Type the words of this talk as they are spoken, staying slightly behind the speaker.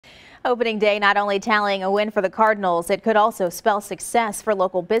Opening day not only tallying a win for the Cardinals, it could also spell success for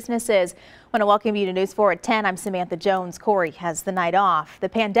local businesses. I want to welcome you to News 4 at 10. I'm Samantha Jones. Corey has the night off. The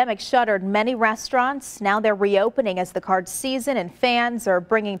pandemic shuttered many restaurants. Now they're reopening as the Cards season, and fans are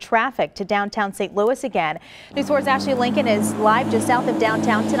bringing traffic to downtown St. Louis again. News 4's Ashley Lincoln is live just south of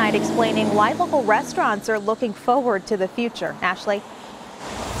downtown tonight, explaining why local restaurants are looking forward to the future. Ashley?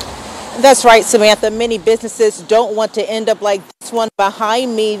 That's right, Samantha. Many businesses don't want to end up like this one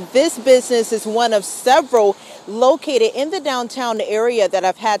behind me. This business is one of several located in the downtown area that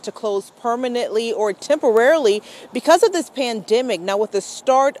have had to close permanently or temporarily because of this pandemic. Now, with the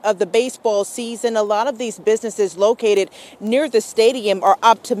start of the baseball season, a lot of these businesses located near the stadium are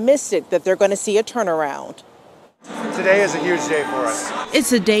optimistic that they're going to see a turnaround. Today is a huge day for us.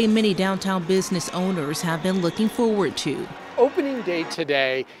 It's a day many downtown business owners have been looking forward to. Opening day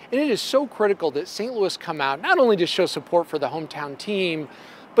today, and it is so critical that St. Louis come out not only to show support for the hometown team,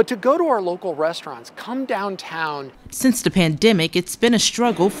 but to go to our local restaurants, come downtown. Since the pandemic, it's been a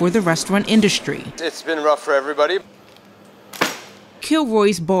struggle for the restaurant industry. It's been rough for everybody.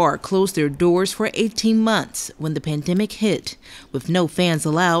 Kilroy's bar closed their doors for 18 months when the pandemic hit. With no fans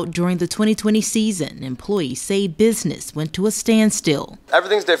allowed during the 2020 season, employees say business went to a standstill.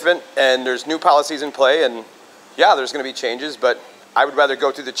 Everything's different, and there's new policies in play, and yeah, there's going to be changes, but I would rather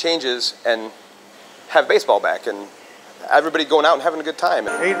go through the changes and have baseball back and everybody going out and having a good time.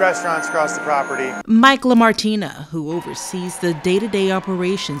 8 restaurants across the property. Mike LaMartina, who oversees the day-to-day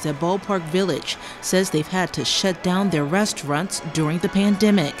operations at Ballpark Village, says they've had to shut down their restaurants during the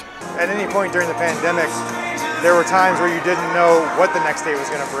pandemic. At any point during the pandemic, there were times where you didn't know what the next day was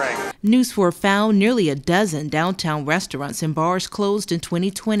going to bring. News 4 found nearly a dozen downtown restaurants and bars closed in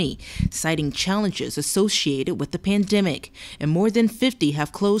 2020, citing challenges associated with the pandemic, and more than 50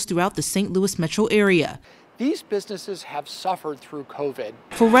 have closed throughout the St. Louis metro area. These businesses have suffered through COVID.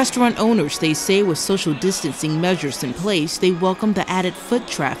 For restaurant owners, they say with social distancing measures in place, they welcome the added foot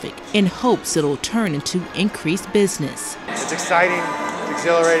traffic in hopes it'll turn into increased business. It's exciting, it's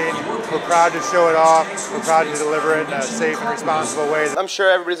exhilarating. We're proud to show it off. We're proud to deliver it in a safe and responsible way. I'm sure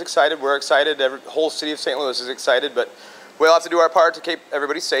everybody's excited. We're excited. The whole city of St. Louis is excited, but we'll have to do our part to keep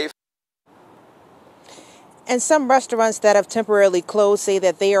everybody safe. And some restaurants that have temporarily closed say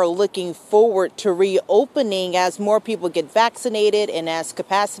that they are looking forward to reopening as more people get vaccinated and as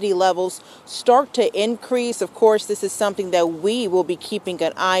capacity levels start to increase. Of course, this is something that we will be keeping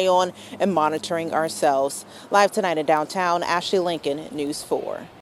an eye on and monitoring ourselves. Live tonight in downtown, Ashley Lincoln, News 4.